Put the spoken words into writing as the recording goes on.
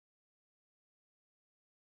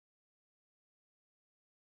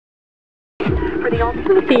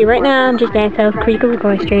Let's see, right now I'm just at South Creek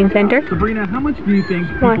Equestrian Center. Sabrina, how much do you think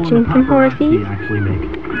watching some horses actually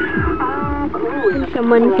make? And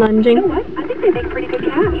someone's lunging. I think they make pretty good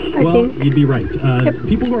cash. Well, you'd be right.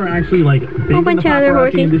 People who are actually like big in the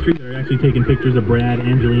paparazzi industry that are actually taking pictures of Brad,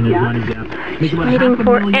 Angelina, Johnny Depp, make about waiting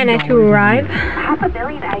for Anna to arrive. $500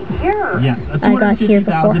 million a year. Yeah, I got here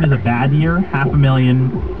before. 250,000 is a bad year.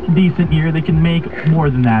 $500,000 decent year. They can make more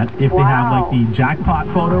than that if they have like the jackpot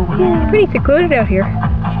photo. It's pretty secluded out here.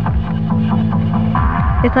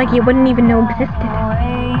 It's like you wouldn't even know existed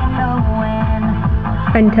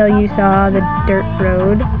until you saw the dirt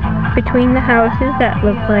road between the houses that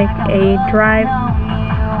looked like a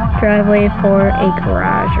driveway for a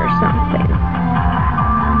garage or something.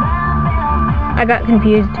 I got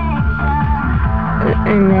confused,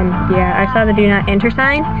 and then yeah, I saw the do not enter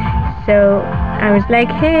sign, so I was like,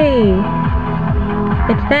 hey,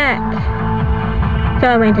 it's that. So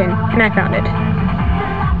I went in and I found it,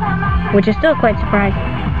 which is still quite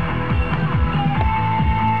surprising.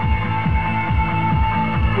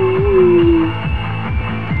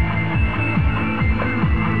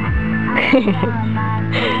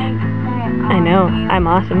 I know, I'm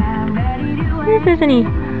awesome. Where isn't he?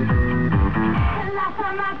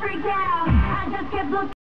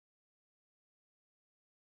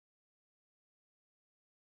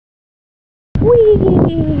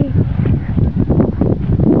 Whee!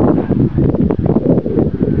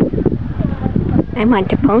 I'm on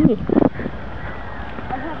the pony.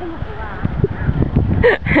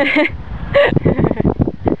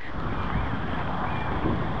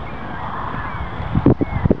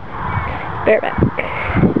 Bareback.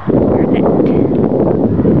 Where's it?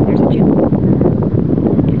 There's a jump.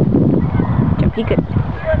 Jumpy good.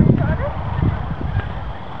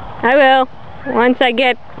 I will, once I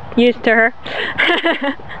get used to her.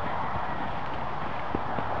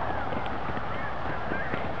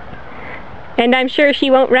 And I'm sure she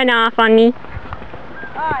won't run off on me.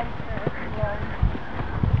 I'm sure she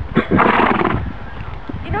won't.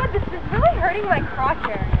 You know what, this is really hurting my crotch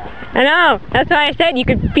area. I know, that's why I said you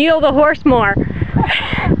could feel the horse more.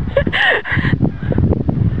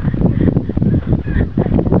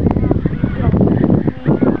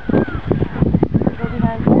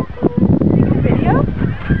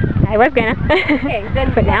 I was gonna. Okay,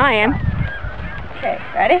 then but now I am. Okay,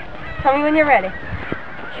 ready? Tell me when you're ready.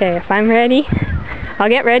 Okay, if I'm ready, I'll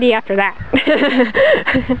get ready after that.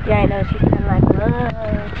 Yeah, I know, she's kind of like,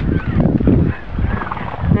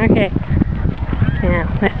 whoa. Okay. Now,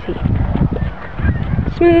 let's see.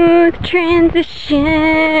 Smooth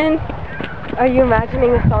transition. Are you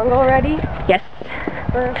imagining the song already? Yes.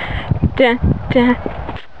 Da, da.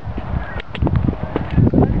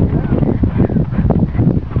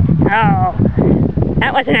 Oh,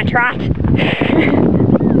 that wasn't a trot.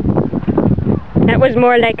 That was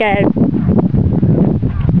more like a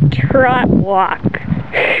trot walk.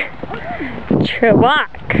 Walk.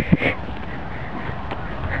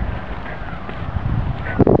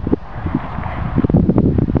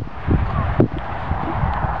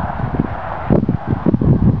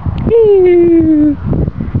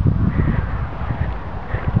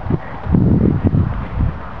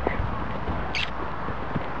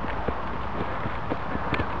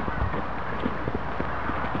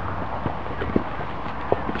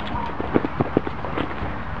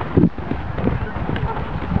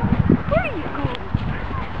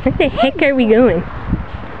 Where the heck are we going?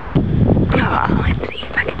 Oh, let's see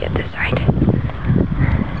if I can get this right.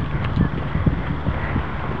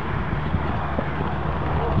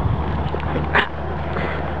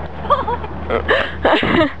 Oh,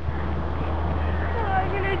 I'm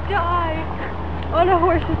gonna die on a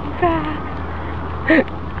horse's back.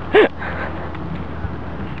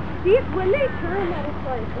 See, when they turn, that is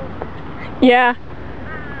like... Yeah.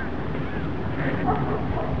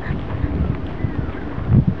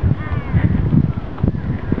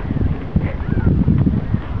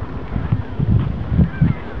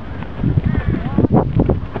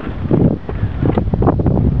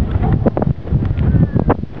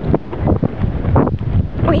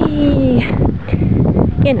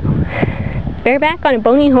 You know, bareback on a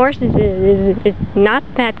bony horse is not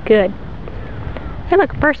that good. Hey,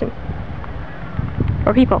 look, a person.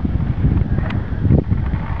 Or people.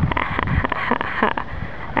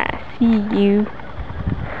 I see you.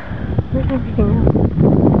 Where's everything else?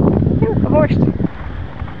 Hey, look, a horse.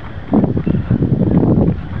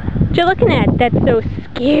 What you looking at? That's so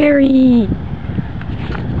scary.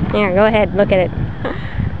 Here, go ahead, look at it.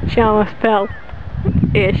 She almost fell.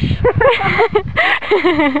 Ish.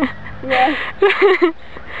 Yes.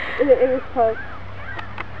 It was close.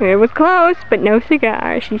 It was close, but no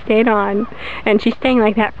cigar. She stayed on. And she's staying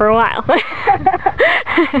like that for a while.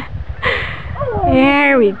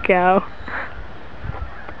 There we go.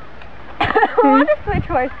 I want to switch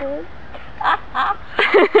horses.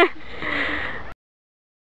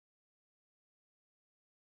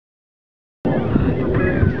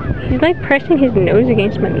 He's like pressing his nose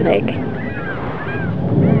against my leg.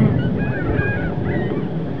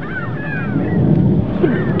 What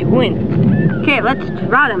are you doing? Okay, let's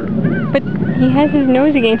trot him. But he has his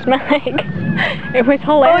nose against my leg. It was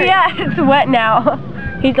Oh hilarious. yeah, it's wet now.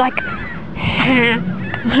 He's like...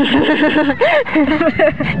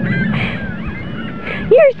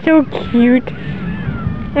 You're so cute.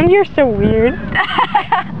 And you're so weird.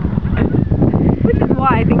 Which is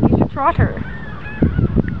why I think you should trot her.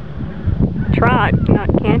 Trot, not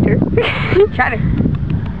canter. Trot her.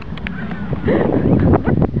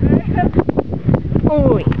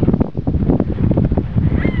 Oi.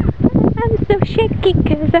 I'm so shaky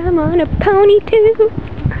 'cause I'm on a pony too.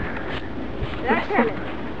 That's him.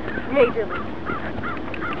 Majorly.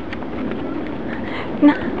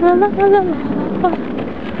 La la la la la.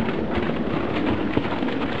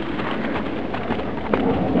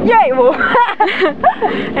 Yay! Well.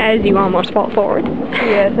 As you almost fall forward.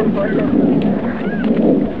 Yes, unfortunately.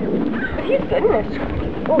 But he's good in this.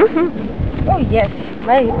 Oh, oh yes.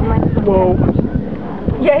 My. Whoa.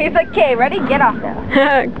 Yeah, he's like, okay, ready? Get off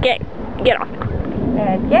now. get off.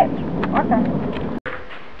 Get off now.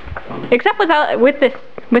 Except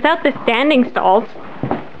without the standing stalls.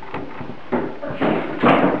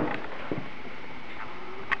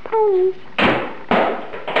 Ponies.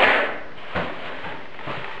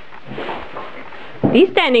 These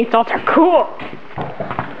standing stalls are cool.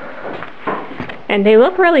 And they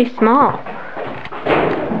look really small.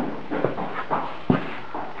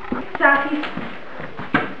 Sassy's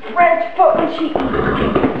French foot and she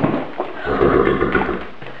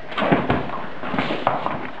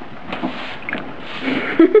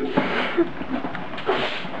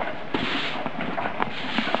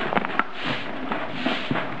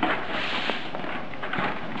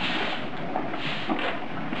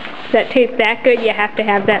That tastes that good, you have to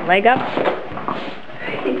have that leg up.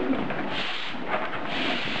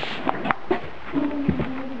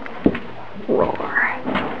 Roar.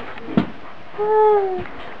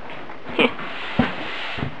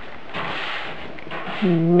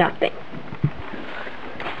 Nothing.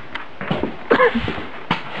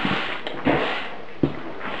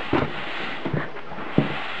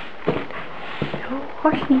 No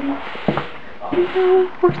horses. No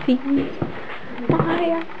horses. Why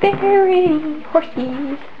are there any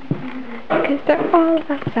horses? Because they're all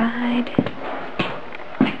outside.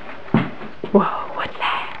 Whoa, what's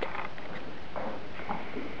that?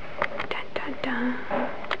 Dun dun dun.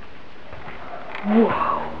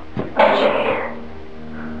 Whoa, a chair.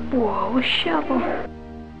 Whoa, a shovel.